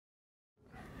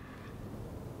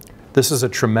This is a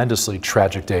tremendously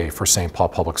tragic day for St. Paul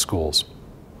Public Schools.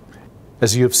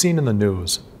 As you have seen in the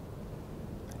news,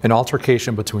 an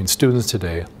altercation between students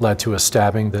today led to a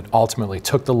stabbing that ultimately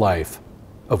took the life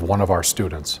of one of our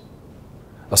students.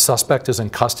 A suspect is in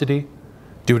custody.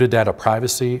 Due to data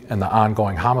privacy and the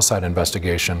ongoing homicide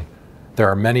investigation, there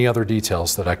are many other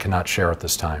details that I cannot share at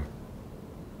this time.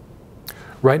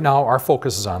 Right now, our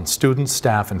focus is on students,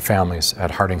 staff, and families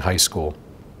at Harding High School,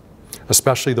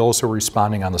 especially those who are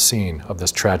responding on the scene of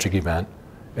this tragic event,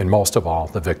 and most of all,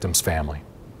 the victim's family.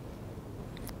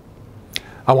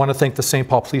 I want to thank the St.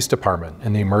 Paul Police Department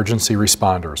and the emergency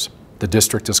responders. The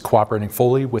district is cooperating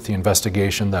fully with the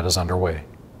investigation that is underway.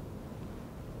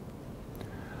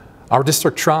 Our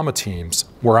district trauma teams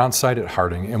were on site at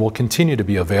Harding and will continue to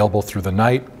be available through the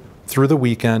night, through the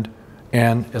weekend,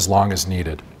 and as long as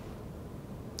needed.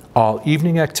 All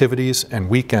evening activities and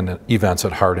weekend events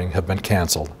at Harding have been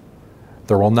canceled.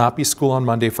 There will not be school on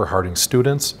Monday for Harding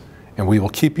students, and we will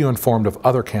keep you informed of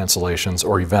other cancellations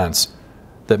or events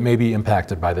that may be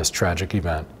impacted by this tragic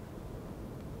event.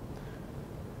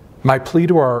 My plea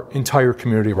to our entire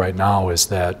community right now is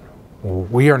that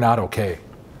we are not okay.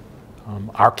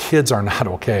 Our kids are not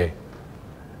okay.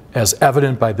 As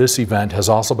evident by this event has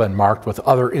also been marked with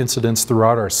other incidents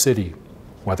throughout our city,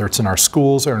 whether it's in our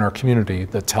schools or in our community,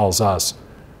 that tells us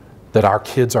that our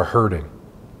kids are hurting.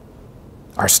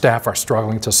 Our staff are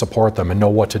struggling to support them and know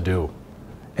what to do.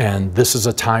 And this is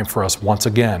a time for us, once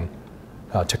again,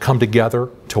 to come together,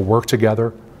 to work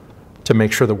together, to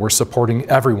make sure that we're supporting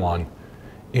everyone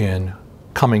in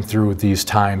coming through these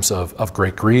times of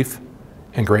great grief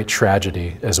and great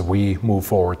tragedy as we move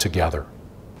forward together.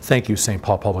 Thank you, St.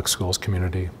 Paul Public Schools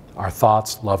community. Our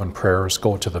thoughts, love, and prayers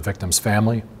go to the victim's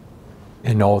family,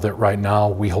 and know that right now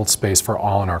we hold space for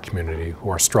all in our community who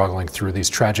are struggling through these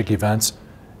tragic events,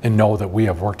 and know that we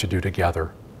have work to do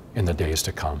together in the days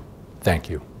to come. Thank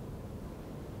you.